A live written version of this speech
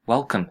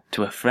Welcome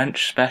to a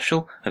French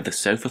special of the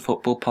Sofa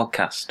Football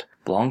Podcast.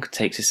 Blanc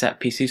takes his set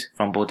pieces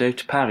from Bordeaux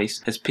to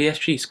Paris as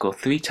PSG score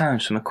 3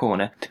 times from a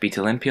corner to beat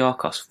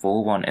Olympiacos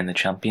 4-1 in the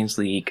Champions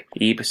League.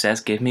 Ibra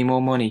says give me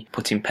more money,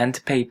 putting pen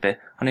to paper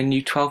on a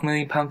new £12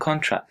 million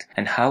contract,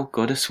 and how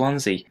good are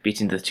Swansea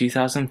beating the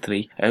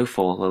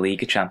 2003-04 La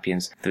Liga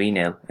champions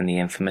 3-0 in the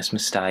infamous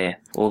Mestalla.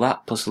 All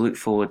that plus a look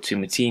forward to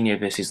Moutinho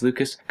versus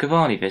Lucas,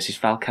 Cavani versus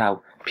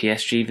Falcao,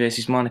 PSG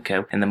versus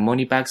Monaco and the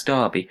Moneybags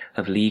derby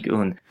of Ligue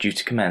 1 due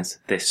to commence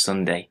this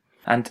Sunday.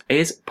 And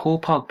is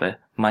Paul Pogba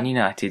Man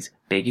United's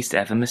biggest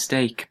ever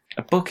mistake?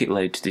 A bucket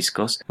load to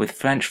discuss with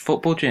French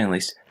football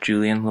journalist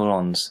Julien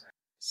Laurens.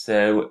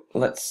 So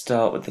let's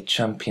start with the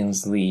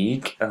Champions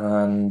League,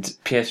 and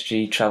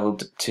PSG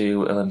travelled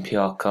to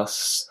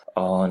Olympiacos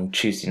on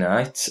Tuesday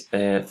night,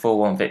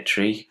 4-1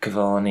 victory,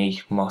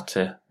 Cavani,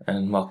 Motta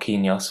and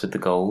Marquinhos with the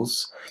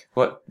goals.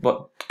 What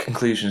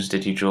conclusions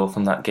did you draw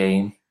from that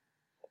game?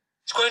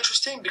 It's quite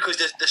interesting because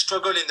they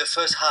struggled in the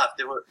first half.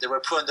 They were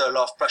put under a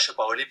lot of pressure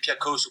by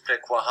Olympiacos, who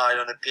played quite high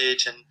on the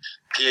pitch, and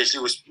PSG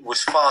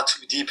was far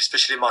too deep,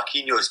 especially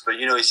Marquinhos. But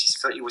it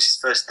was his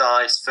first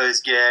start, his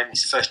first game,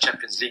 his first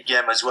Champions League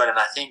game as well. And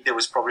I think there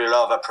was probably a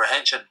lot of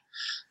apprehension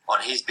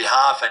on his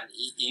behalf, and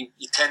he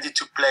tended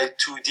to play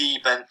too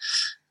deep, and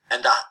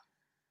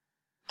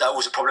that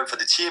was a problem for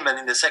the team. And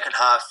in the second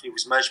half, it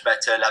was much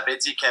better.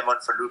 Lavezzi came on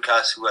for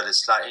Lucas, who had a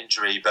slight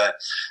injury, but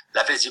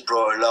Lavezzi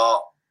brought a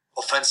lot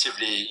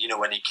offensively,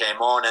 when he came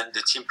on, and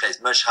the team plays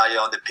much higher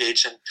on the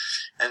pitch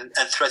and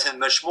threatened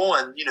much more.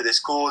 And, they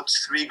scored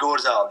 3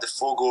 goals out of the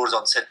 4 goals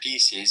on set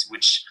pieces,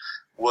 which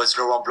was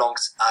Laurent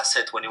Blanc's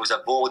asset when he was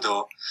at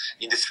Bordeaux.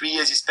 In the 3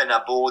 years he spent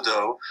at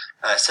Bordeaux,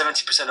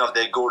 70% of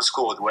their goals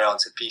scored were on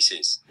set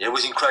pieces. It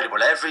was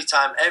incredible. Every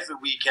time, every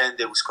weekend,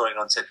 they were scoring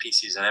on set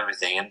pieces and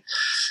everything.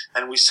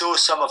 And we saw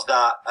some of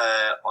that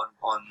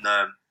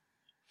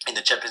in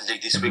the Champions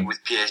League this week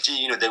with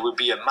PSG. There would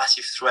be a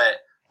massive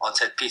threat on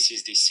set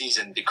pieces this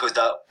season because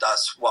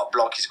that's what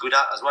Blanc is good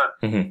at as well.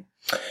 Mm-hmm.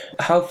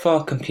 How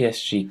far can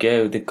PSG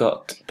go? They've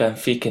got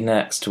Benfica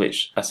next,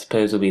 which I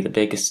suppose will be the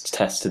biggest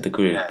test of the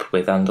group,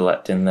 with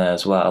Anderlecht in there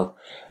as well.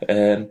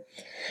 They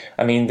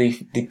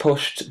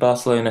pushed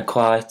Barcelona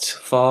quite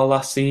far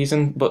last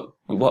season, but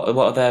what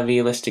are their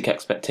realistic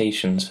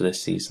expectations for this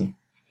season?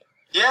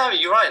 Yeah,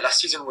 you're right.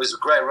 Last season was a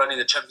great run in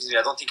the Champions League.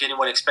 I don't think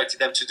anyone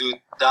expected them to do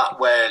that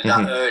well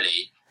that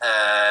early.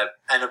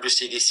 And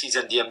obviously this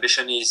season the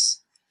ambition is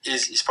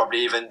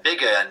probably even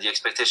bigger, and the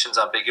expectations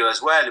are bigger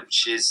as well,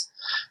 which is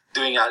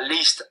doing at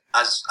least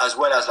as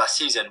well as last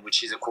season,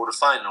 which is the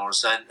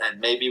quarterfinals, and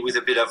maybe with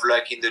a bit of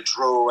luck in the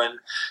draw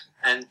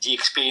and the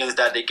experience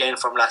that they gained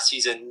from last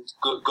season,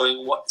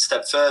 going one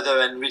step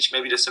further and reach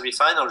maybe the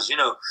semi-finals.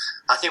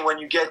 I think when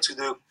you get to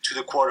the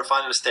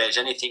quarterfinal stage,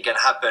 anything can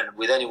happen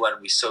with anyone.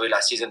 We saw it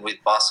last season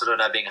with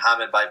Barcelona being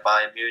hammered by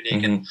Bayern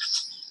Munich, and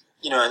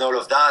and all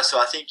of that. So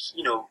I think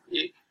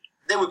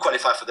they will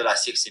qualify for the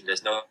last 16.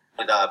 There's no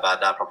doubt about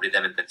that. Probably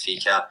them and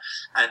Benfica.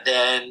 And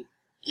then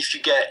if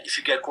you get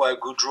quite a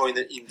good draw in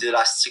the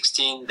last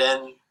 16,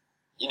 then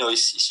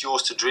it's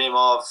yours to dream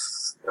of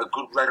a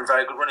good run, a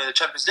very good run in the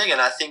Champions League. And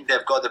I think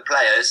they've got the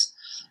players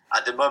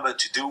at the moment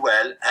to do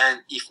well. And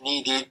if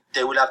needed,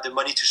 they will have the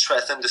money to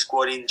strengthen the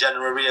squad in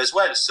January as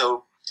well.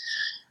 So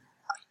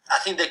I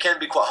think they can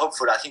be quite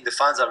hopeful. I think the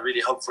fans are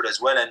really hopeful as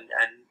well. And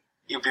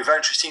it'll be very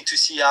interesting to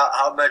see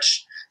how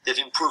much they've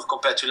improved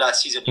compared to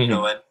last season.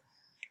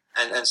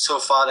 And so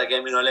far, the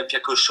game in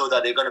Olympiacos show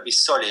that they're going to be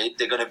solid.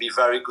 They're going to be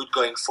very good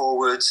going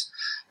forwards.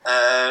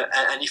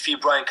 And if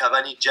Ibra and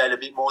Cavani gel a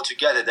bit more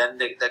together, then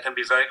they can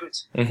be very good.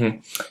 Mm-hmm.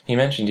 You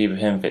mentioned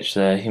Ibrahimovic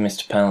there. He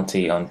missed a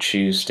penalty on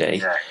Tuesday.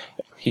 Yeah.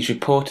 He's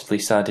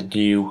reportedly signed a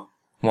new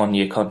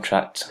 1-year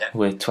contract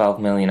with $12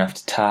 million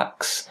after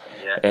tax.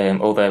 Yeah.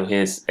 Although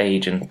his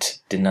agent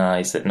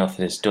denies that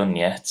nothing is done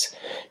yet.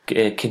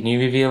 Can you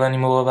reveal any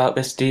more about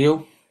this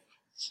deal?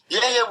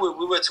 Yeah,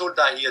 we were told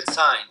that he had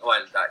signed.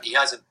 Well, that he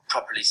hasn't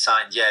properly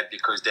signed yet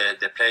because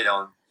they played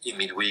in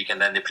midweek,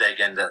 and then they play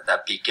again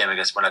that big game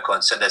against Monaco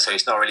on Sunday. So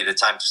it's not really the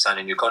time to sign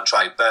a new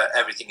contract. But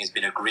everything has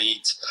been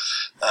agreed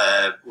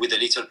with a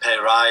little pay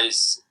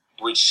rise,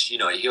 which he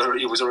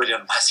was already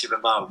on a massive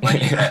amount of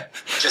money.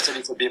 Just a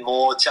little bit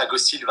more. Thiago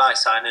Silva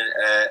signed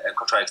a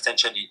contract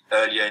extension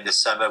earlier in the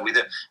summer with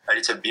a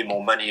little bit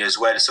more money as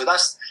well. So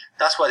that's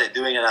what they're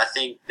doing, and I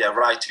think they're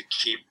right to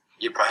keep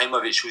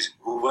Ibrahimovic,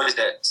 who was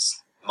that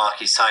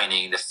marquee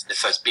signing, the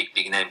first big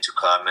name to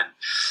come,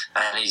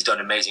 and he's done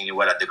amazingly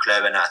well at the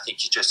club, and I think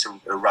it's just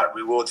a right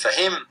reward for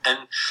him,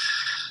 and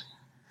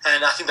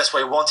I think that's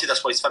what he wanted.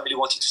 That's why his family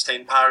wanted to stay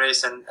in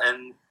Paris, and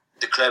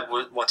the club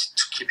wanted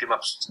to keep him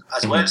up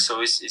as well.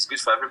 So it's good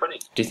for everybody.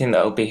 Do you think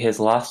that will be his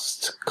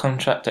last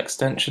contract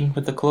extension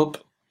with the club?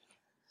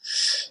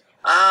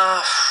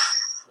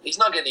 He's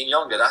not getting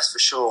younger, that's for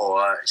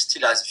sure. He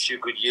still has a few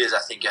good years, I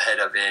think, ahead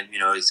of him.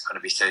 He's going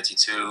to be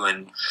 32,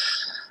 and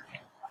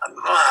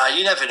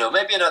you never know.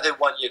 Maybe another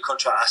 1-year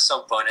contract at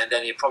some point, and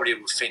then he probably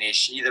will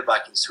finish either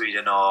back in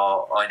Sweden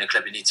or in a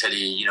club in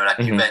Italy, like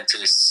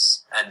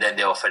Juventus, and then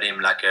they offered him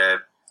like a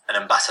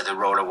ambassador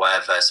role or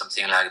whatever,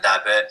 something like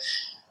that. But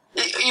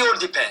it all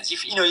depends.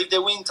 If they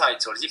win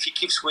titles, if he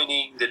keeps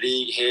winning the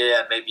league here,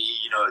 and maybe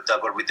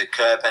double with the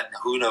cup, and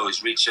who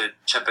knows, reach a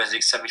Champions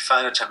League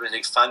semi-final, Champions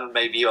League final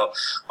maybe, or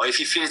if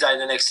he feels that in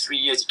the next 3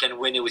 years he can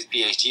win it with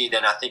PSG,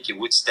 then I think he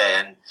would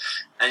stay. And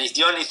it's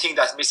the only thing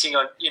that's missing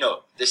on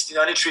the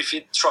only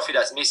trophy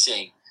that's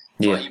missing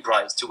for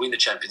Ibra is to win the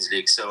Champions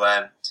League. So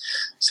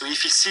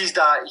if he sees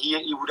that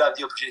he would have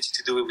the opportunity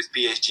to do it with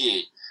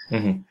PSG,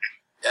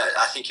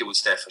 I think he would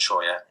stay for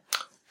sure. Yeah.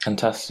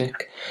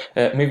 Fantastic.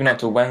 Moving on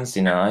to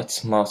Wednesday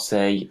night,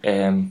 Marseille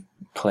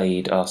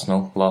played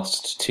Arsenal,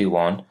 lost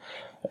 2-1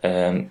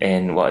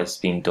 in what has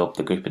been dubbed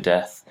the Group of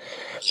Death,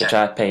 which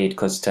I paid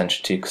close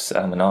attention to because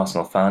I'm an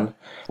Arsenal fan.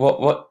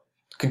 What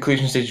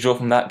conclusions did you draw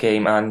from that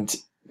game? And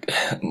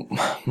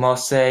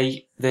Marseille,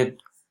 they're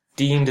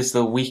deemed as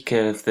the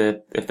weaker of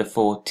the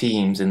four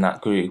teams in that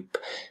group.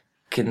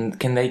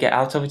 Can they get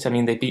out of it? I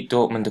mean, they beat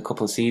Dortmund a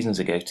couple of seasons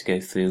ago to go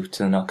through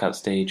to the knockout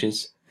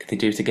stages. Could they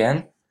do it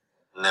again?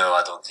 No,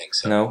 I don't think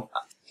so. No? I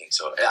don't think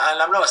so.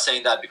 And I'm not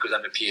saying that because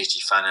I'm a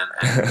PSG fan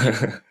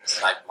and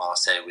it's like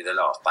Marseille with a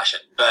lot of passion.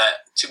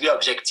 But to be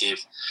objective,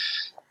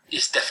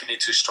 it's definitely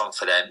too strong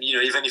for them.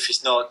 Even if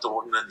it's not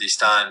Dortmund this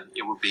time,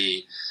 it would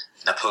be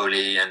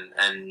Napoli.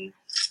 And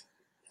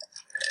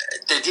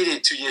they did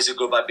it 2 years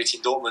ago by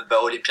beating Dortmund,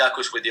 but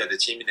Olympiacos were the other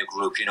team in the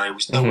group. It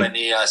was nowhere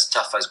near as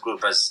tough as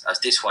group as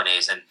this one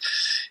is.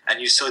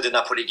 And you saw the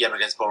Napoli game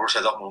against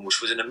Borussia Dortmund,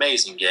 which was an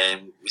amazing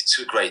game with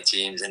two great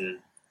teams.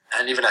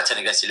 And even at 10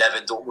 against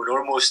 11, Dortmund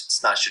almost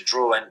snatched a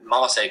draw, and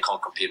Marseille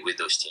can't compete with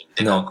those teams.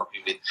 They can't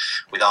compete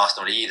with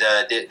Arsenal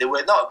either. They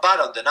were not bad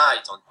on the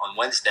night on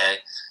Wednesday,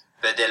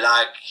 but they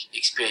lack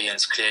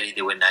experience. Clearly,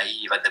 they were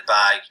naive at the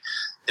back.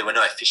 They were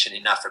not efficient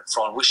enough up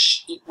front,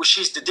 which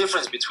is the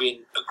difference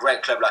between a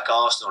great club like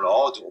Arsenal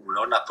or Dortmund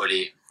or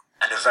Napoli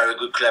and a very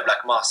good club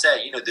like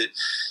Marseille.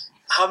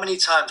 How many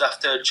times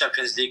after a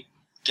Champions League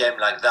game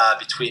like that,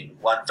 between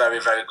one very,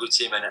 very good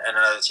team and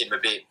another team a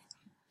bit,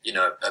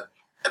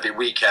 a bit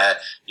weaker,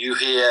 you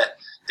hear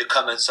the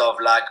comments of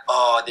like,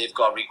 oh, they've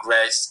got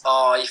regrets.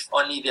 Oh, if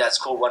only they had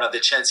scored one of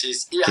the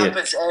chances. It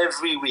happens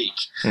every week.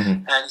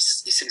 And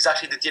it's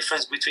exactly the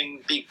difference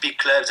between big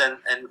clubs and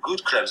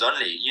good clubs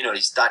only.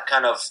 It's that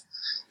kind of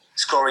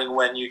scoring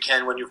when you've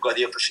got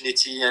the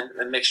opportunity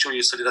and make sure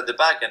you're solid at the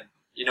back. And,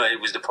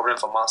 it was the problem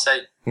for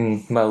Marseille.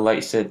 Well, like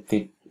you said,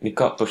 they've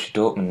got Borussia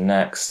Dortmund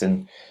next,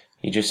 and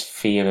you just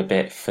fear a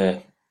bit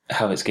for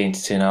how it's going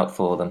to turn out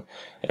for them.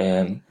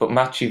 But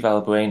Mathieu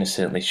Valbuena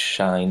certainly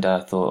shined,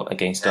 I thought,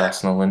 against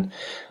Arsenal. And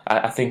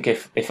I think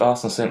if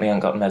Arsenal certainly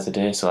hadn't got Mesut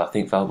Ozil, I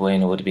think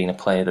Valbuena would have been a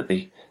player that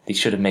they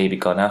should have maybe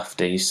gone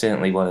after. He's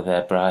certainly one of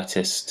their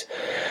brightest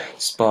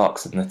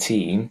sparks in the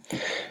team.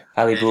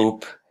 Ali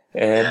Boub,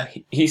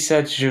 he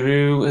said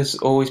Giroud has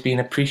always been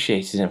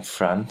appreciated in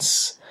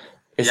France.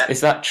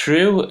 Is that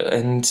true?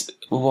 And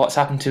what's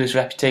happened to his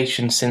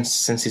reputation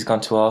since he's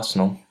gone to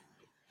Arsenal?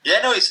 Yeah,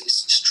 no,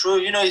 it's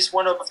true. It's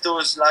one of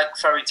those like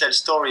fairy tale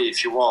story,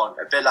 if you want,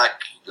 a bit like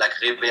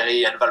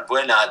Ribéry and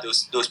Valbuena,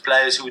 those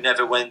players who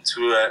never went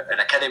to an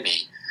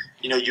academy.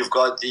 You've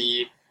got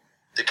the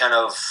kind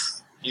of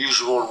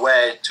usual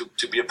way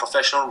to be a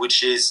professional,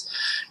 which is,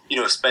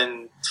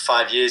 spend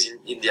 5 years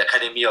in the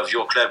academy of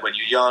your club when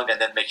you're young,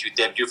 and then make your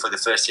debut for the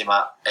first team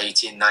at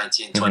 18,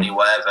 19, 20,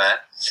 whatever,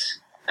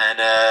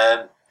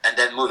 and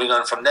then moving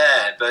on from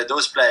there. But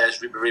those players,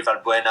 Ribéry,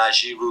 Valbuena,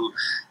 Giroud,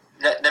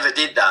 never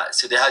did that.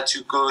 So they had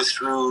to go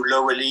through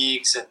lower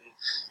leagues,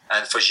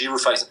 and for Giroud,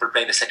 for example,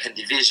 playing the second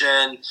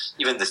division,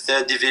 even the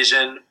third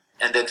division,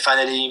 and then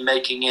finally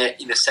making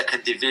it in the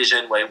second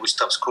division where he was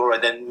top scorer,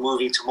 then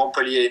moving to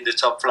Montpellier in the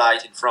top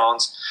flight in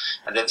France,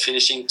 and then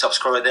finishing top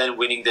scorer, then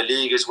winning the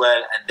league as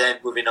well, and then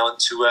moving on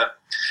to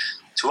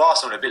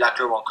Arsenal, a bit like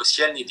Laurent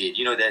Koscielny did.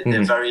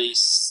 They're very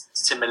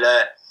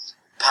similar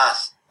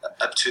path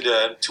up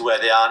to where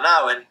they are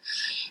now, and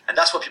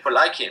that's why people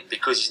like him,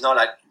 because he's not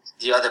like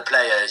the other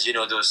players,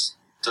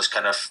 those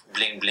kind of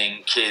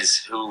bling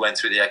kids who went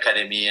through the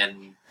academy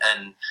and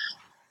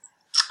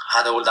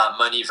had all that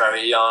money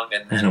very young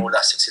and all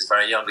that success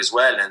very young as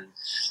well.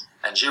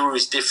 And Giroud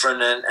is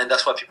different, and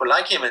that's why people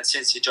like him. And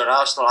since he joined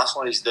Arsenal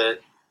is the,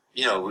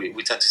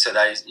 we tend to say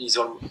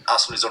that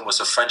Arsenal is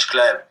almost a French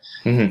club.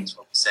 That's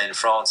what we say in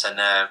France. And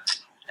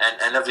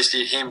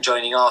obviously him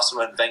joining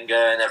Arsenal and Wenger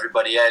and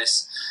everybody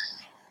else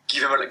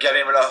gave him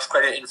a lot of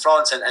credit in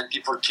France, and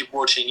people keep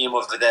watching him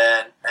over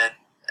there, and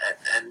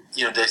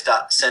there's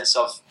that sense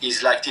of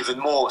he's liked even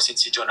more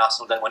since he joined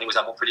Arsenal than when he was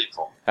at Montpellier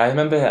before. I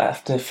remember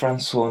after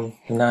France won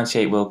the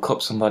 '98 World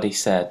Cup, somebody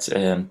said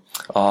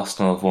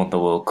Arsenal have won the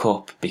World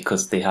Cup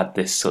because they had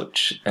this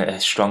such a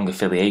strong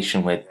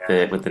affiliation with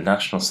the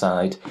national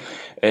side.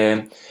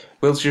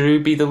 Will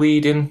Giroud be the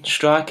leading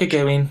striker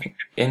going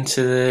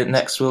into the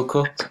next World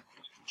Cup?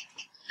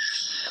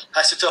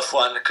 That's a tough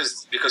one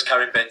because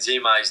Karim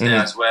Benzema is there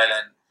as well,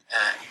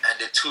 and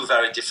they're two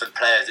very different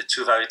players. They're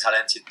two very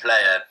talented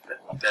players.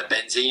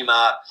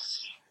 Benzema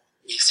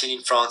is seen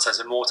in France as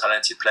a more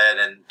talented player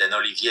than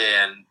Olivier,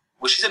 and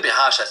which is a bit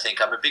harsh. I think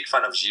I'm a big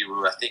fan of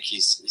Giroud. I think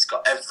he's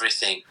got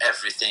everything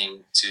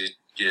to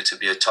to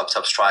be a top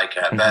striker.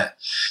 Mm-hmm. But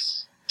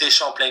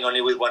Deschamps playing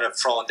only with one up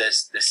front,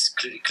 there's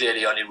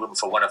clearly only room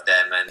for one of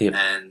them, and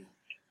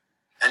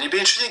it'd be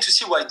interesting to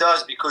see what he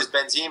does, because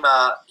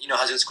Benzema,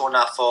 hasn't scored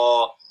now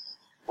for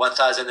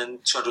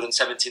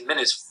 1,217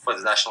 minutes for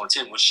the national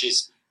team, which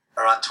is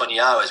around 20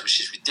 hours, which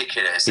is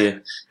ridiculous. Yeah.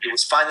 And he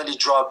was finally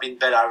dropped in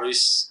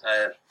Belarus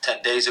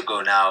 10 days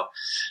ago now.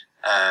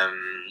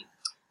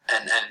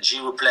 And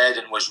Giroud played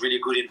and was really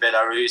good in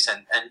Belarus,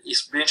 and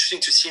it's really interesting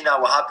to see now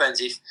what happens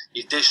if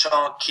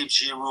Deschamps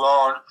keeps Giroud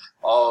on,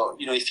 or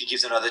if he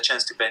gives another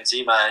chance to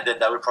Benzema, and then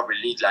that will probably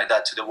lead like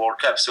that to the World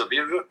Cup. So it'll be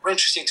very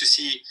interesting to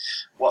see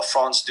what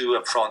France do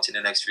up front in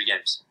the next 3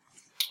 games.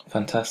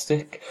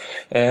 Fantastic.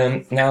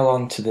 Now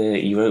on to the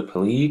Europa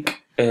League.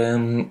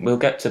 We'll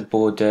get to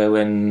Bordeaux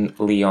and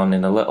Lyon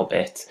in a little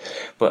bit,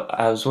 but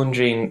I was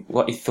wondering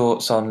what your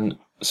thoughts on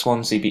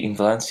Swansea beating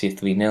Valencia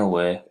 3-0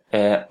 were.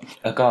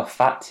 I got a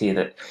fact here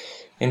that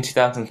in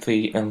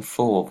 2003 and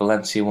 4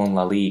 Valencia won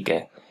La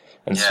Liga,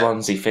 and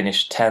Swansea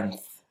finished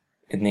 10th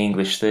in the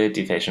English third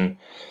division.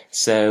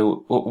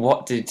 So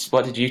what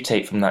did you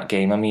take from that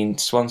game? I mean,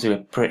 Swansea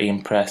were pretty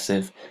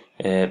impressive.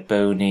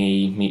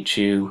 Boney,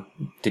 Michu,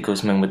 De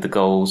Guzman with the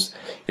goals.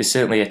 They're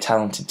certainly a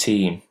talented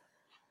team.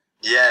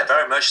 Yeah,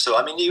 very much so.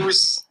 I mean, it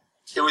was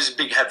a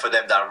big help for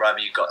them that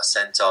Rami got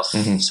sent off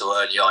so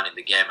early on in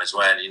the game as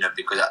well,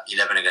 because at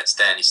 11 against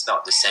 10, it's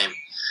not the same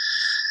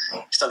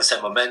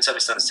momentum,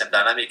 it's not the same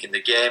dynamic in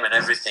the game and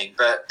everything,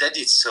 but they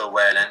did so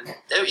well, and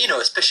they,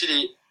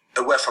 especially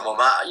away from home,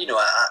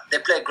 they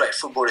play great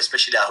football,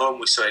 especially at home.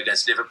 We saw it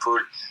against Liverpool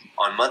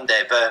on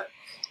Monday, but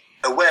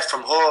away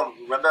from home,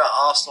 remember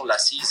Arsenal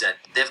last season,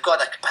 they've got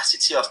that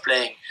capacity of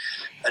playing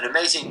an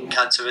amazing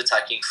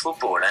counter-attacking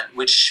football, and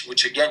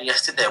which again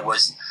yesterday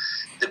was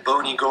the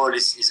Boney goal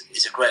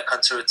is a great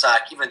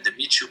counter-attack, even the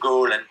Michu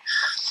goal, and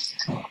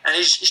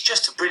it's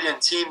just a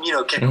brilliant team,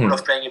 capable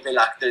of playing a bit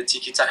like the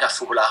tiki-taka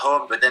football at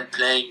home, but then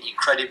playing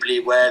incredibly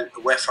well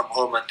away from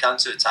home and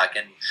counter-attack,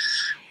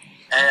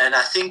 and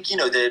I think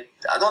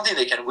I don't think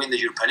they can win the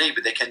Europa League,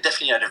 but they can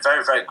definitely have a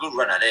very, very good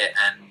run at it,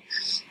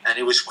 and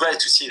it was great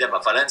to see them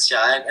at Valencia,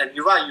 and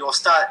you're right, your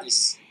start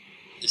is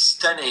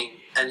stunning,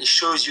 and it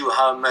shows you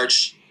how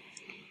much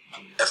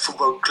a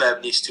football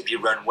club needs to be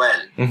run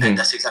well, and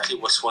that's exactly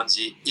what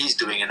Swansea is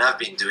doing and have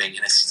been doing,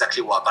 and it's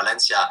exactly what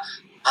Valencia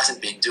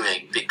hasn't been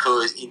doing,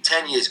 because in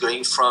 10 years,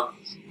 going from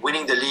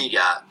winning the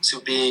Liga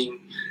to being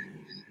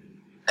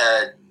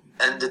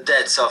under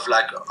debts of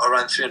like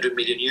around 300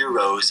 million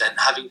euros and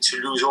having to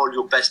lose all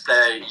your best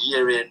player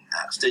year in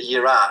after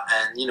year out,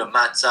 and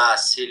Mazza,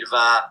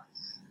 Silva,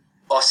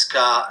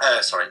 Oscar,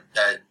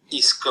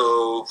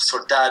 Isco,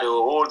 Soldado,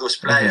 all those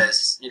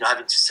players,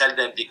 having to sell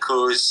them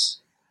because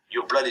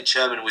your bloody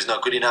chairman was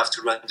not good enough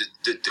to run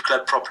the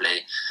club properly.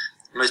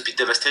 It must be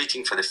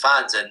devastating for the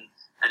fans, and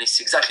it's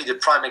exactly the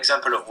prime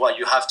example of what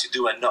you have to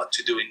do and not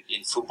to do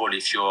in football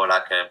if you're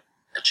like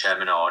a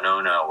chairman or an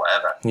owner or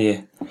whatever.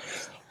 Yeah.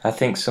 I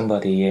think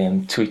somebody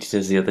tweeted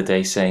us the other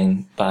day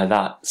saying by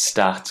that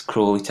stat,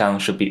 Crawley Town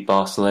should beat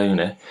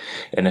Barcelona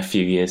in a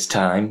few years'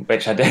 time,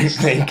 which I don't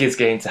think is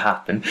going to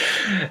happen.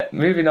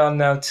 Moving on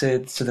now to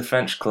the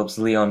French clubs,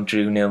 Lyon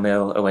drew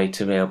 0-0 away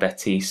to Real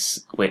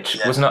Betis, which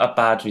was not a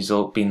bad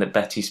result, being that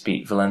Betis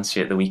beat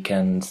Valencia at the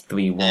weekend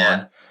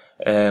 3-1.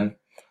 Yeah.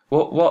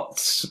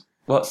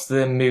 What's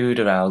the mood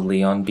around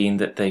Lyon, being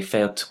that they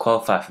failed to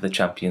qualify for the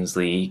Champions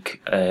League,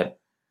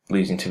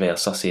 losing to Real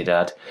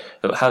Sociedad?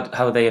 But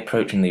how are they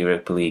approaching the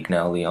Europa League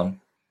now, Lyon?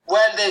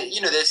 Well,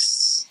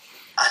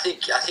 I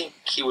think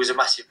it was a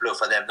massive blow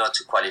for them not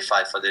to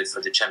qualify for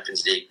the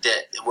Champions League.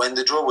 When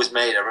the draw was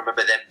made, I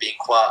remember them being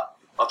quite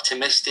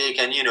optimistic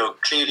and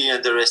clearly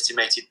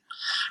underestimated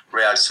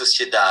Real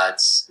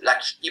Sociedad.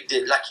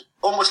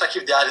 Almost like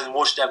if they hadn't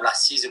watched them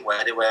last season,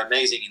 where they were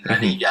amazing in La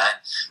Liga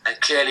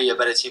and clearly a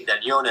better team than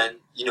Lyon.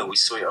 And we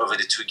saw it over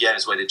the 2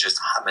 games where they just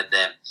hammered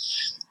them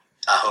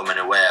at home and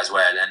away as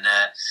well,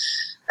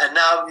 and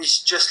now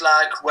it's just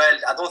like, well,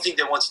 I don't think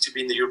they wanted to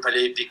be in the Europa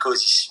League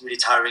because it's really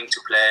tiring to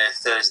play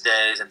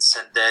Thursdays and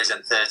Sundays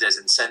and Thursdays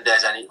and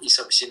Sundays, and it's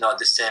obviously not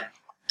the same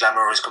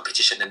glamorous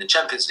competition than the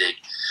Champions League.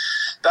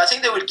 But I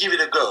think they will give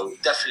it a go.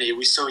 Definitely,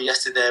 we saw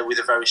yesterday with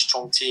a very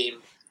strong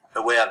team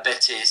away at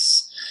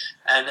Betis,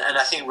 and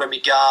I think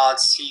Remy Gard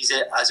sees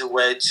it as a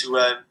way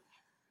to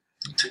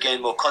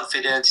gain more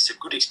confidence. It's a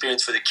good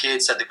experience for the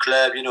kids at the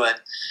club, and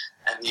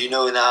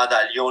now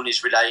that Lyon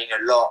is relying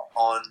a lot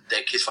on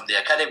their kids from the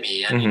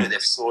academy, and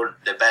they've sold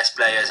the best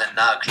players, and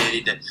now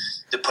clearly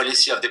the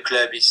policy of the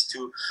club is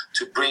to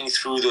bring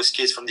through those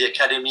kids from the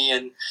academy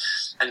and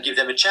give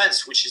them a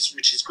chance, which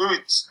is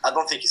good. I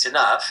don't think it's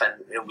enough,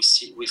 and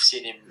we've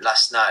seen him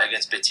last night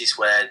against Betis,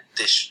 where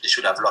they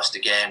should have lost the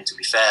game, to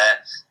be fair,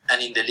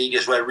 and in the league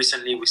as well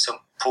recently with some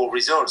poor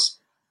results.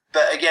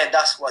 But again,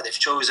 that's what they've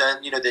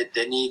chosen.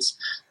 They need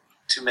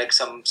to make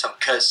some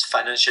cuts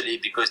financially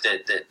because they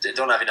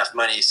don't have enough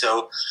money.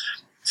 So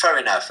fair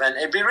enough. And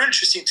it'd be really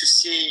interesting to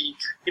see,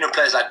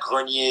 players like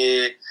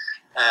Grenier,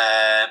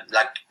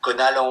 like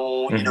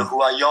Gonalon, Mm-hmm.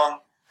 who are young,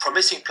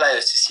 promising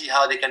players, to see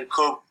how they can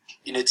cope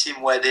in a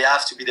team where they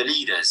have to be the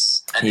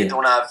leaders and they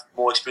don't have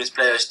more experienced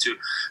players to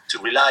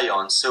rely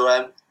on. So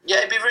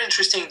it'd be very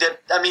interesting.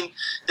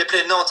 They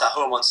play Nantes at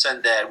home on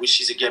Sunday,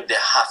 which is a game they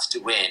have to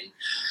win.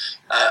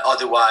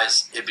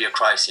 Otherwise, it'd be a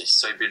crisis.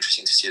 So it'd be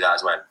interesting to see that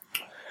as well.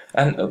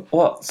 And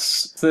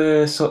what's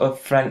the sort of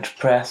French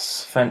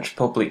press, French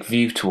public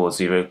view towards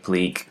the Europa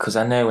League? Because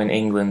I know in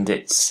England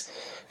it's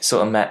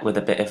sort of met with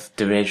a bit of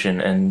derision,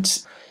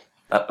 and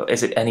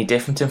is it any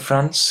different in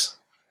France?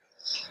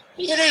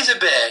 It is a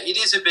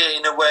bit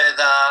in a way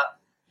that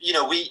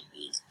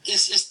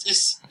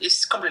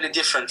it's completely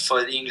different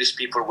for the English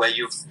people, where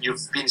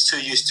you've been so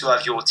used to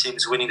have your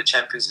teams winning the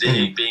Champions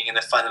League, being in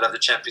the final of the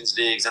Champions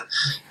Leagues and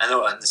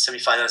the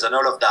semi-finals and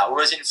all of that.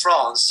 Whereas in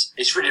France,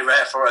 it's really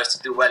rare for us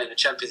to do well in the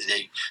Champions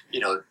League,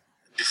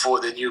 before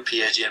the new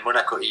PSG and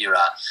Monaco era.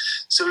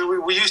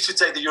 So we used to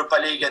take the Europa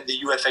League and the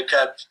UEFA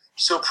Cup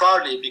so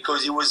proudly,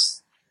 because it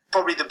was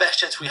probably the best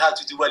chance we had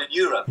to do well in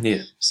Europe.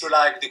 Yeah. So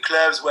the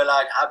clubs were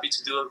happy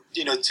to do,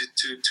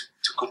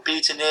 to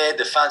compete in it.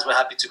 The fans were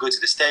happy to go to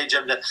the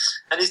stadium, and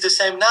it's the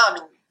same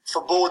now.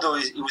 For Bordeaux,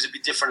 it was a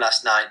bit different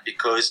last night,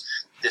 because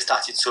they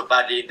started so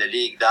badly in the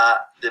league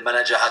that the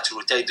manager had to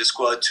rotate the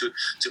squad to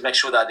make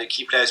sure that the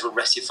key players were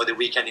rested for the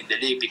weekend in the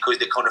league, because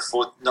they can't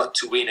afford not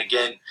to win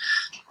again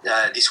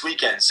this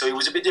weekend. So it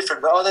was a bit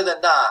different. But other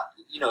than that,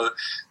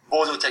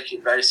 Bordeaux take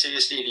it very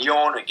seriously.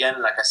 Lyon,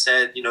 again, like I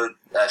said,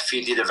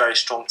 fielded a very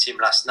strong team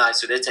last night,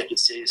 so they take it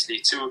seriously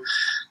too.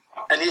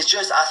 And it's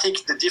just, I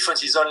think the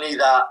difference is only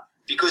that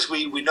because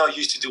we're not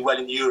used to do well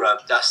in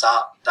Europe, that's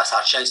our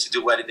chance to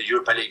do well in the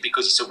Europa League,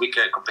 because it's a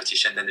weaker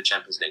competition than the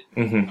Champions League.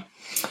 Mm-hmm.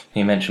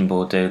 You mentioned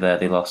Bordeaux there.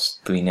 They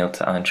lost 3-0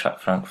 to Eintracht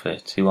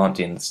Frankfurt, who aren't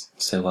doing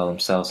so well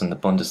themselves in the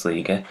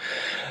Bundesliga.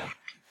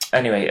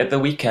 Anyway, at the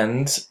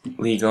weekend,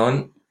 Ligue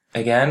 1,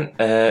 again,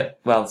 the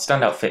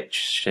standout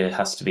fixture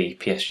has to be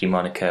PSG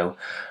Monaco.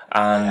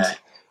 And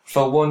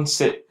for once,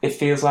 it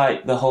feels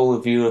like the whole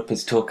of Europe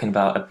is talking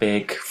about a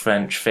big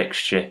French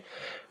fixture,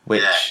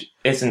 which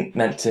isn't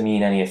meant to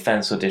mean any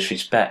offence or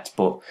disrespect,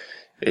 but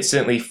it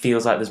certainly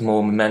feels like there's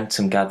more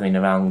momentum gathering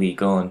around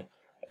Ligue 1.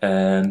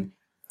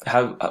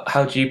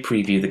 How do you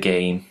preview the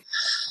game?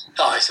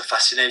 Oh, it's a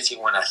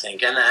fascinating one, I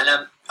think. And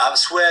I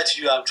swear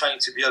to you, I'm trying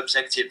to be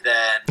objective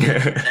there.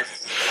 And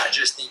I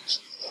just think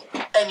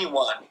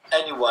anyone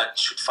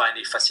should find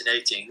it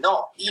fascinating.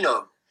 Not,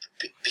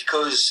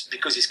 because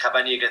it's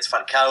Cavani against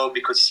Falcao,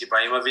 because it's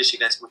Ibrahimovic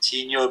against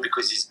Moutinho,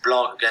 because it's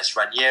Blanc against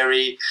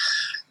Ranieri,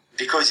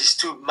 because it's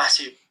two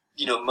massive,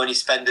 money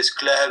spenders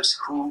clubs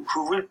who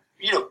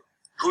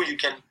you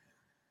can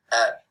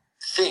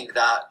think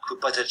that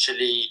could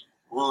potentially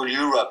rule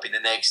Europe in the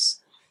next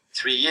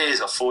 3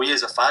 years or 4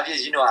 years or 5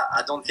 years.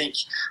 I don't think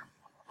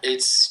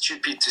it's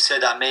stupid to say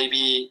that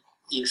maybe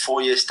in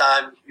 4 years'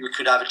 time you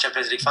could have a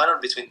Champions League final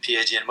between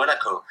PSG and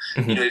Monaco.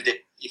 Mm-hmm.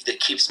 If they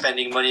keep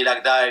spending money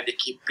like that, if they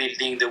keep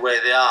building the way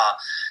they are,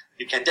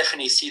 you can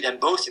definitely see them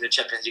both in the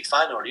Champions League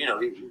final.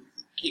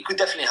 It could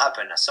definitely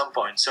happen at some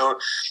point. So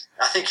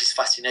I think it's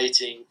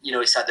fascinating.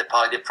 It's at the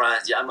Parc des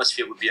Princes. The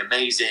atmosphere would be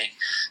amazing.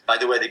 By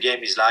the way, the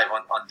game is live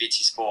on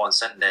BT Sport on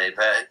Sunday,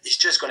 but it's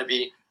just going to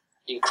be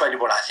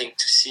incredible, I think,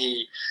 to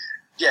see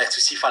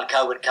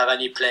Falcao and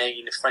Cavani playing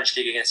in the French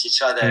league against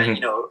each other.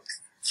 Mm-hmm.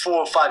 4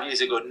 or 5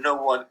 years ago, no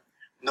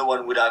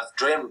one would have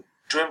dreamed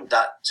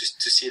that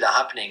to see that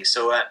happening.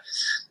 So I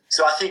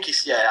think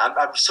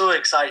I'm so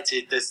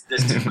excited. There's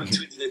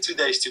 2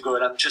 days to go,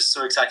 and I'm just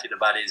so excited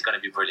about it. It's going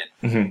to be brilliant.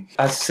 Mm-hmm.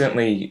 I've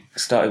certainly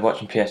started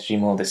watching PSG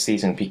more this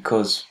season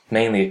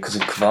mainly because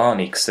of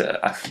Cavani, because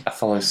I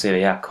follow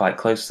Serie A quite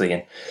closely,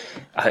 and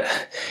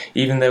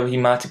even though he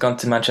might have gone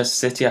to Manchester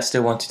City, I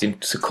still wanted him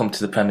to come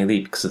to the Premier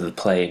League because of the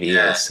player he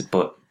is.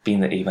 But being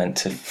that he went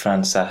to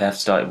France, I have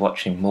started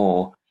watching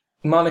more.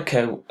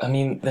 Monaco,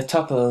 they're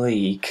top of the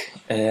league.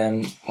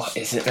 What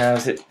is it now?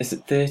 Is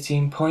it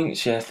 13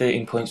 points? Yeah,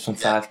 13 points from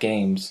 5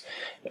 games.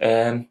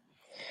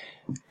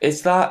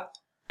 Is that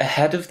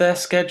ahead of their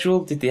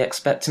schedule? Did they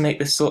expect to make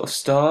this sort of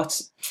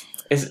start?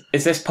 Is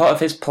this part of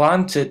his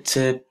plan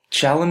to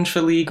challenge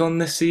for Ligue 1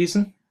 this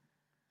season?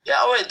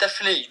 Yeah,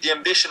 definitely. The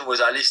ambition was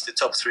at least the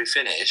top 3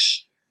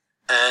 finish,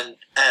 and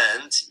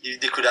if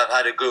they could have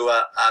had a go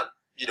at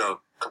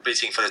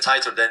competing for the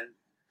title, then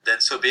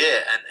so be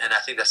it. And I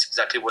think that's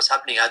exactly what's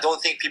happening. I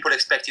don't think people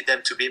expected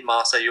them to beat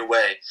Marseille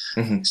away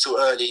so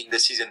early in the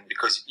season,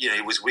 because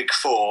it was week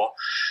 4.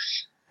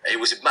 It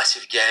was a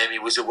massive game.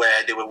 It was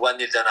away. They were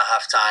 1-0 down at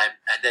half time,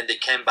 and then they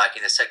came back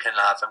in the second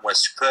half and were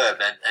superb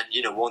and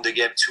won the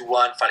game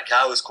 2-1.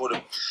 Falcao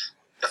scored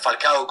the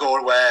Falcao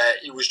goal where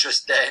he was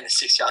just there in the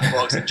 6-yard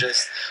box and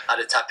just had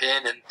a tap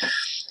in,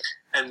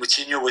 and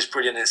Moutinho was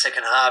brilliant in the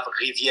second half.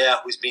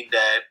 Rivière, who's been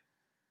there,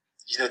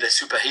 the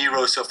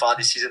superhero so far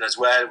this season as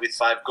well, with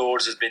 5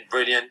 goals, has been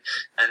brilliant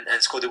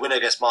and scored the winner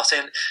against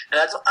Marseille.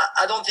 And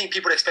I don't think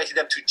people expected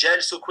them to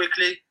gel so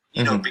quickly,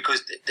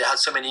 because they had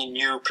so many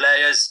new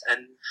players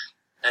and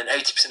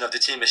 80% of the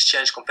team has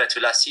changed compared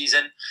to last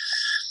season.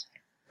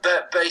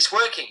 but it's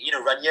working.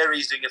 Ranieri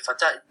is doing a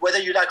fantastic. Whether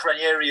you like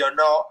Ranieri or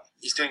not,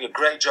 he's doing a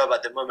great job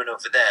at the moment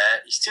over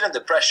there. He's still under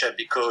pressure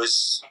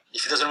because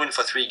if he doesn't win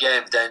for 3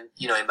 games, then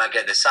he might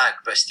get the sack.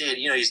 But still,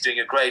 he's doing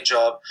a great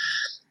job.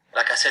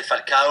 Like I said,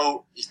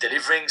 Falcao is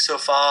delivering so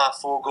far,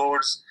 4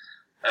 goals.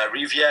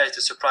 Rivière is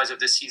the surprise of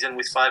the season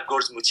with 5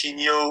 goals.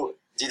 Moutinho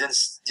didn't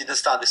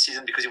start the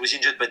season because he was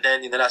injured, but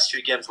then in the last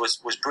few games was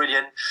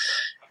brilliant.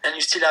 And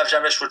you still have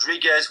James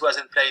Rodriguez, who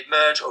hasn't played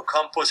much,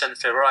 Ocampos and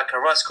Ferreira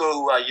Carrasco,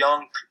 who are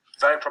young,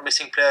 very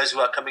promising players who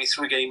are coming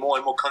through, getting more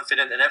and more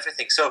confident and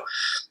everything. So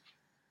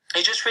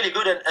it's just really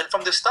good. And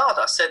from the start,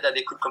 I said that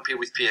they could compete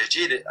with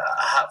PSG.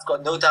 I have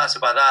got no doubts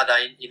about that.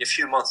 In a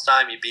few months'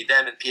 time, it'll be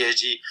them and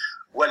PSG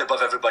well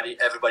above everybody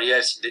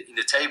else in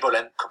the table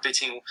and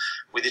competing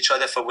with each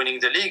other for winning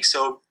the league.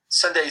 So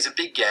Sunday is a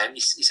big game.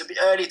 It's a bit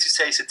early to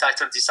say it's a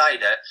title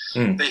decider,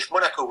 but if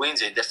Monaco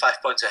wins it, they're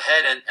 5 points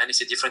ahead, and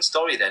it's a different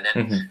story then.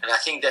 And I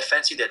think they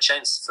fancy their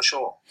chance for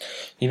sure.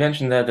 You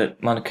mentioned there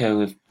that Monaco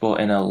have brought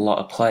in a lot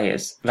of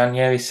players.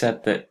 Ranieri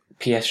said that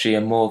PSG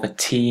are more of a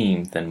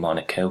team than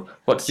Monaco.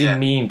 What does he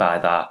mean by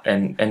that?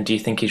 And do you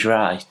think he's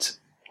right?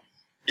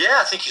 Yeah,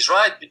 I think he's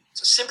right.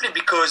 Simply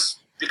because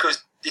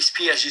this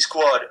PSG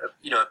squad,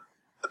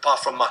 apart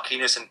from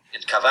Marquinhos and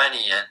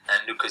Cavani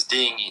and Lucas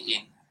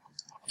Digne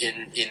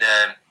in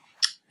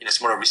a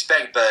smaller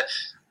respect, but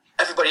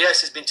everybody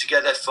else has been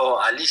together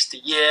for at least a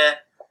year,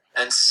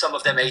 and some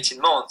of them 18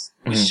 months,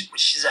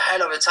 which is a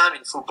hell of a time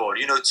in football.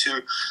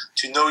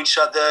 To know each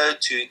other,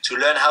 to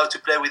learn how to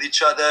play with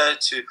each other,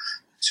 to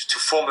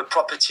form a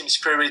proper team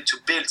spirit, to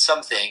build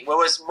something.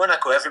 Whereas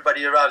Monaco,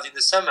 everybody arrived in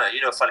the summer.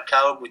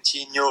 Falcao,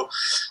 Moutinho,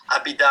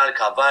 Abidal,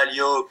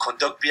 Carvalho,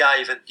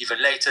 Kondogbia,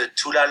 even later,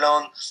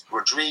 Toulalan,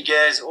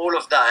 Rodriguez, all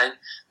of that. And,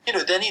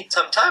 they need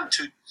some time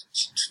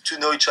to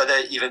know each other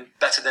even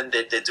better than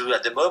they do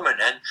at the moment.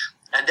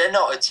 And they're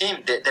not a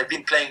team. They've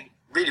been playing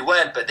really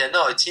well, but they're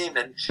not a team.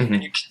 And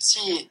you can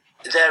see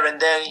there and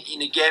then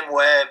in a game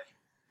where,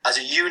 as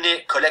a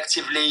unit,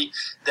 collectively,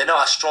 they're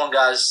not as strong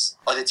as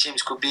other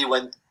teams could be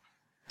when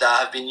that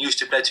have been used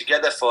to play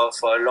together for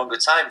a longer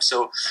time.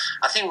 So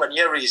I think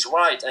Ranieri is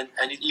right,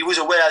 and he was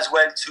aware as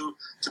well to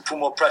put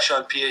more pressure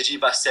on PSG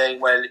by saying,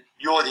 well,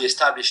 you're the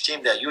established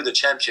team there, you're the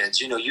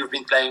champions, you've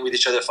been playing with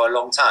each other for a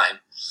long time,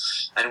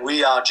 and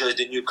we are just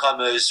the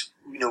newcomers.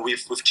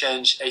 We've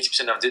changed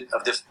 80%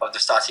 of the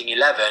starting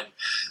 11,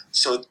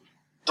 so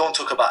don't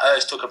talk about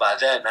us, talk about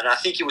them. And I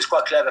think it was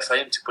quite clever for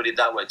him to put it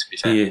that way, to be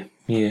fair.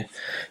 Yeah.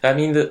 I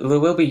mean, there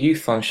will be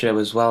youth on show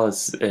as well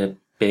as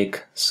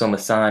big summer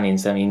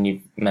signings. I mean, you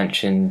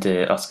mentioned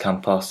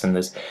Ocampos, and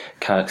there's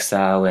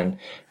Carrasco and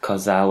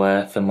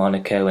Kozawa for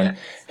Monaco, and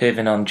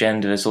Hervé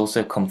Ongenda has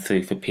also come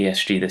through for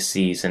PSG this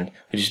season,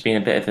 which has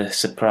been a bit of a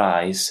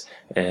surprise.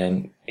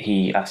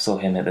 I saw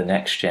him at the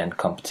Next Gen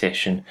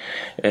competition.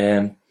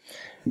 Do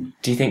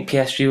you think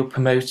PSG will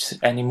promote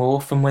any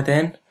more from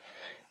within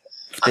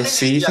this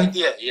season? I think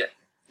it's the idea,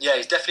 yeah,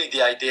 it's definitely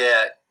the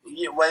idea.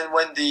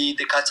 When the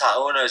Qatar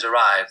owners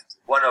arrived,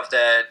 one of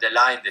the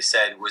line they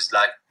said was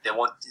like,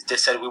 they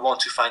said we want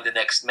to find the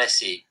next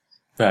Messi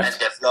and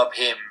develop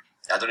him.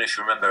 I don't know if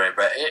you remember it,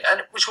 but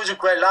which was a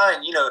great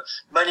line.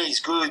 Money is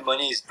good,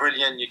 money is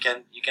brilliant. You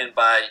can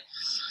buy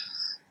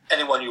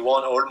anyone you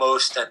want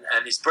almost,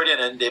 and it's brilliant,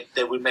 and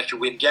they will make you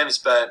win games.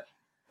 But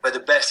the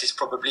best is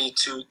probably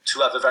to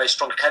have a very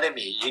strong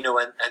academy,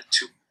 and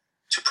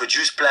to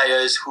produce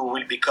players who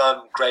will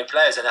become great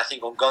players. And I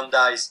think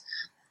Onganda is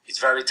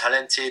very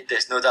talented.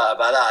 There's no doubt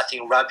about that. I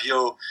think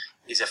Rabiot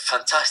is a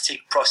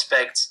fantastic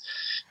prospect,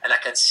 and I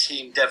can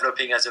see him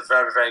developing as a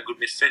very, very good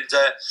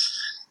midfielder.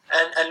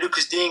 And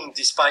Lucas Digne,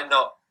 despite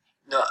not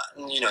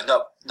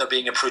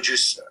being a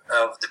producer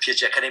of the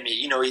PSG Academy,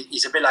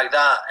 he's a bit like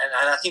that.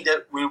 And I think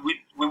that we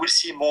will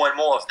see more and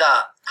more of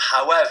that.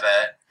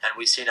 However, and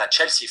we've seen at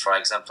Chelsea, for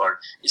example,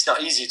 it's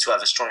not easy to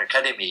have a strong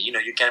academy.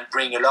 You can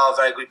bring a lot of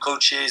very good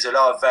coaches, a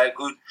lot of very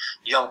good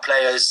young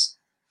players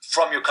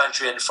from your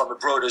country and from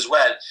abroad as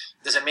well.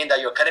 Doesn't mean that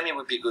your academy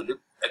would be good.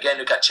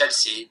 Look at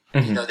Chelsea.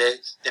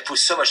 They put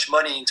so much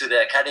money into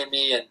their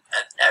academy and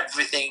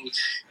everything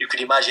you could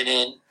imagine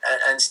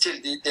and still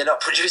they're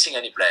not producing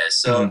any players.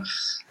 So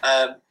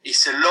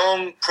it's a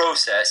long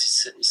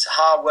process. It's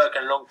hard work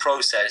and long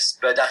process,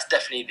 but that's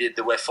definitely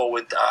the way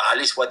forward, at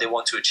least what they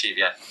want to achieve,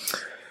 yeah.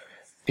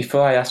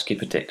 Before I ask your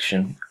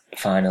prediction,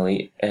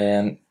 finally,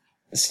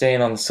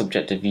 staying on the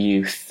subject of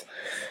youth,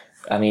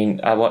 I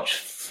mean, I watched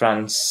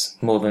France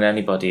more than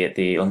anybody at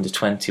the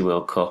Under-20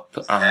 World Cup,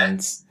 and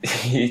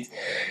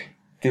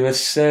they were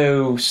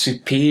so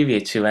superior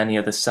to any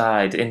other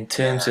side in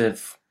terms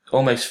of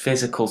almost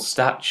physical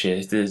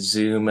stature. There's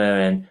Zuma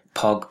and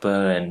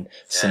Pogba and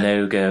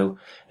Sanogo,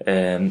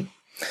 and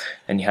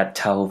you had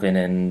Talvin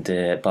and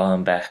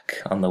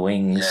Barnbeck on the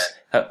wings.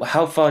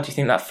 How far do you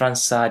think that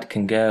France side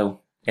can go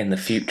in the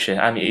future?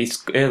 I mean,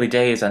 it's early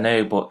days, I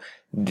know, but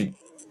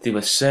they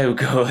were so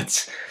good.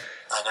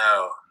 I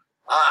know.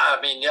 I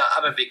mean,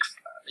 I'm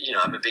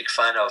a big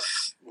fan of,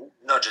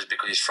 not just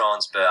because it's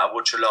France, but I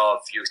watch a lot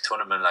of youth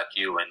tournaments like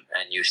you and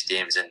youth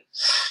teams, and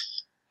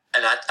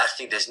I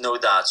think there's no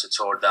doubt at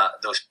all that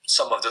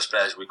some of those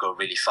players will go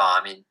really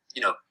far. I mean,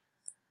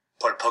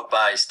 Paul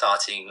Pogba is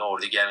starting all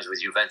the games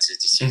with Juventus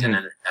this season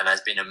and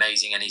has been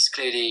amazing, and he's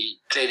clearly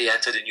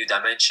entered a new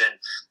dimension.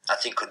 I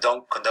think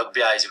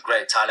Kondogbia is a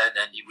great talent,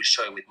 and he will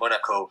show it with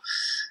Monaco.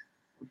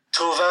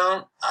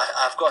 Thauvin,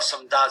 I've got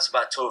some doubts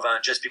about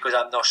Thauvin just because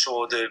I'm not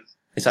sure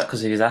Is that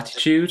because of his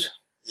attitude?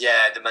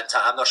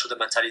 I'm not sure the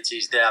mentality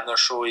is there. I'm not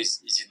sure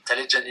he's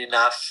intelligent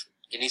enough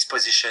in his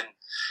position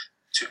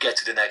to get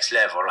to the next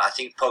level. I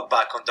think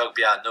Pogba,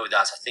 Kondogbia know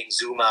that. I think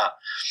Zuma,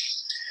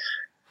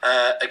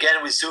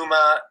 again with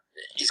Zuma,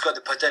 he's got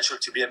the potential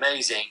to be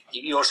amazing.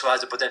 He also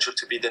has the potential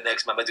to be the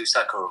next Mamadou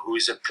Sakho, who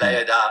is a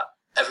player that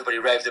everybody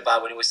raved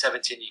about when he was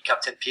 17. He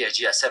captained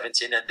PSG at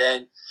 17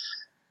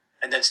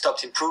 and then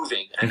stopped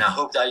improving. And I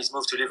hope that his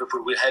move to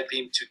Liverpool will help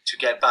him to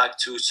get back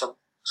to some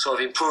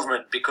sort of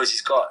improvement, because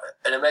he's got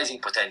an amazing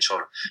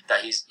potential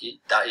that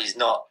he's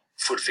not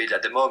fulfilled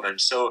at the moment.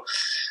 So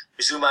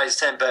Zuma is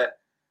 10, but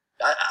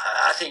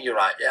I think you're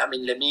right. I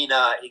mean,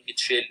 Lemina in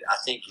midfield, I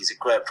think he's a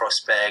great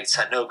prospect.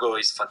 Sanogo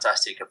is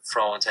fantastic up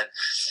front, and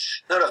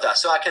none of that.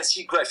 So I can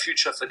see a great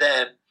future for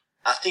them.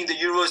 I think the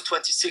Euros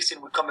 2016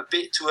 will come a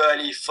bit too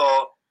early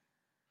for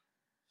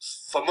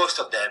most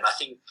of them. I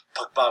think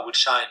Pogba would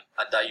shine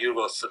at that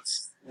Euro,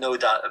 no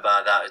doubt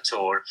about that at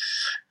all.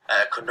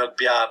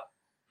 Kondogbia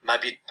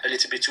might be a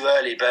little bit too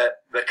early,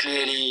 but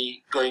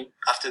clearly going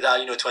after that,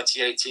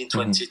 2018,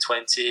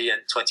 2020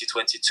 and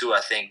 2022,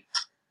 I think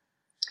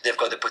they've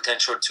got the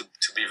potential to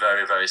be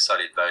very, very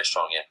solid, very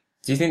strong, yeah.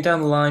 Do you think down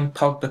the line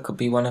Pogba could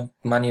be one of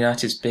Man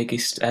United's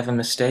biggest ever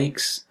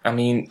mistakes? I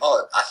mean...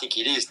 I think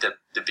it is the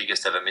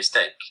biggest ever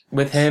mistake.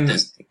 With him...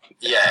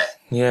 Yeah,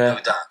 no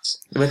doubt.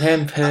 With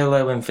him,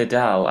 Pirlo and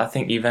Vidal, I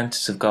think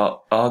Juventus have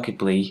got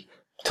arguably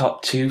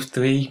top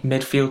 2-3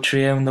 midfield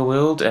trio in the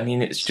world. I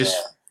mean, it's just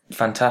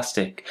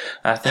fantastic.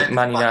 I think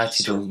Man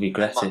United will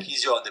regret it.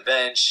 Marquinhos on the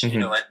bench, and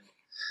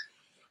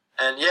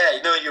yeah,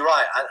 you're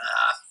right.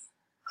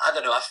 I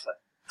don't know.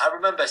 I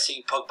remember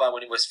seeing Pogba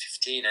when he was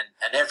 15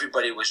 and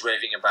everybody was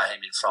raving about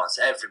him in France.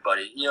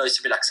 Everybody. It's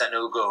a bit like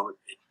Sanogo.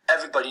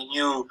 Everybody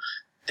knew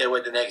they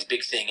were the next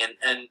big thing.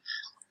 And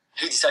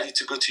he decided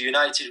to go to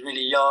United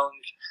really young.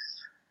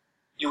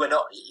 You were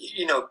not,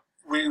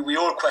 we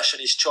all question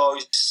his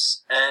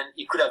choice, and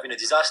it could have been a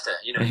disaster.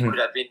 It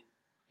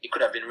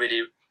could have been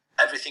really,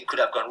 everything could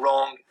have gone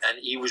wrong. And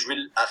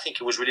I think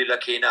he was really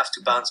lucky enough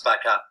to bounce back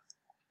at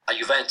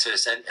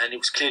Juventus. And it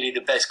was clearly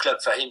the best club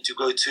for him to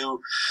go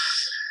to.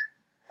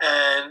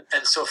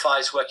 And so far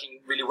it's working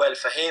really well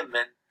for him,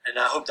 and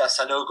I hope that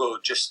Sanogo,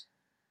 just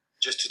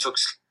to talk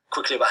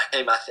quickly about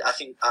him,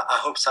 I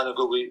hope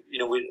Sanogo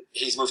will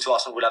his move to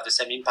Arsenal will have the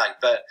same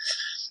impact. But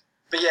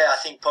yeah, I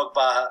think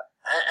Pogba,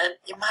 and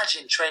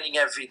imagine training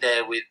every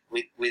day with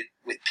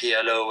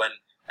Pirlo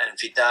and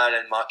Vidal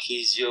and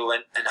Marquinhos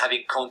and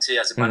having Conte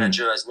as a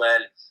manager as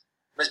well.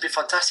 It must be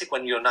fantastic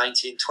when you're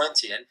 19,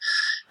 20. And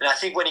I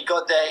think when he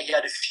got there, he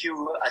had a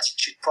few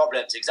attitude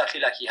problems,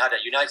 exactly like he had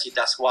at United.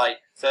 That's why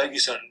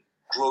Ferguson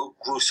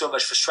grew so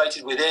much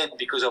frustrated with him,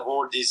 because of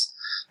all this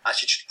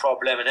attitude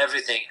problem and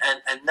everything.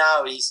 And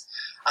now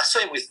I saw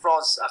him with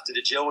France after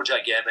the Georgia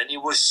game, and he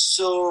was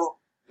so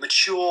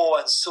mature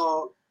and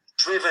so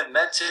driven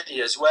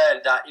mentally as well,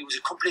 that he was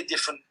a completely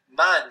different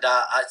man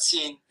that I'd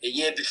seen a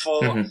year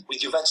before with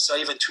Juventus, or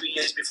even 2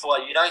 years before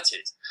at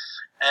United.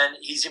 And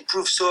he's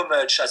improved so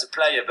much as a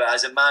player, but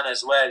as a man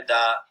as well,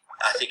 that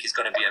I think is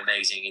going to be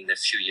amazing in the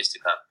few years to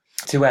come.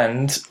 To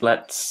end,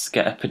 let's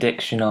get a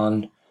prediction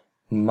on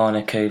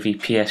Monaco v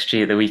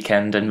PSG at the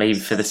weekend, and maybe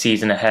for the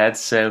season ahead.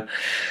 So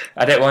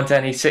I don't want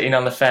any sitting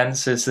on the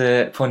fence as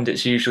the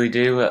pundits usually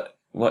do.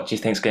 What do you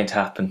think is going to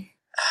happen?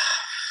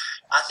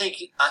 I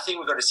think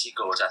we're going to see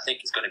goals. I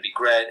think it's going to be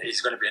great.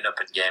 It's going to be an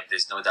open game.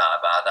 There's no doubt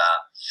about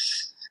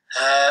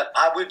that.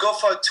 I will go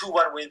for a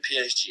 2-1 win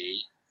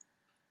PSG.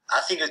 I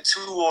think a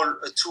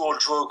 2-2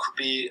 draw could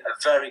be a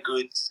very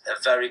good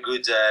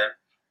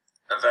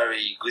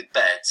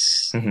bet,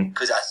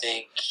 because I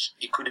think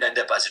it could end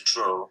up as a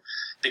draw,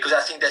 because I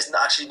think there's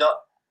actually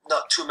not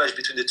too much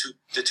between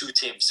the two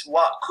teams.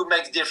 What could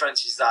make the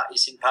difference is that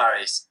it's in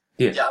Paris.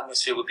 Yeah. The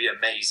atmosphere would be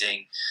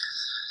amazing.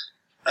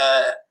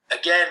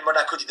 Again,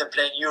 Monaco didn't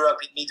play in Europe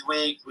in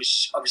midweek,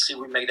 which obviously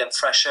will make them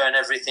fresher and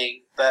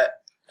everything. But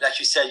like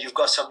you said, you've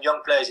got some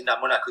young players in that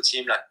Monaco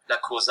team,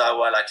 like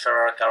Kurzawa, like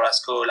Ferrer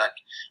Carrasco, like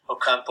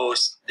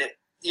Ocampos.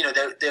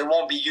 They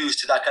won't be used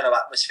to that kind of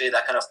atmosphere,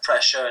 that kind of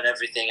pressure and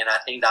everything. And I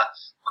think that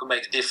could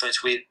make the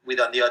difference with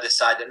on the other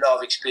side, a lot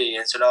of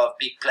experience, a lot of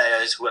big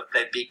players who have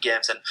played big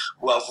games and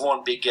who have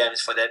won big games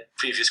for their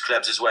previous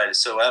clubs as well.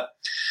 So,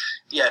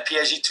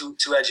 PSG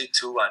to edge it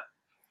 2-1.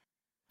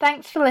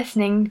 Thanks for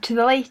listening to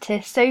the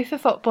latest Sofa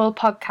Football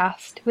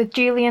podcast with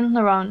Julien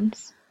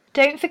Laurens.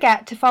 Don't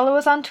forget to follow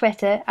us on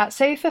Twitter at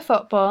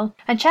SofaFootball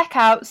and check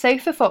out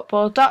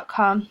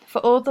sofafootball.com for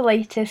all the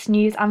latest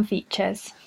news and features.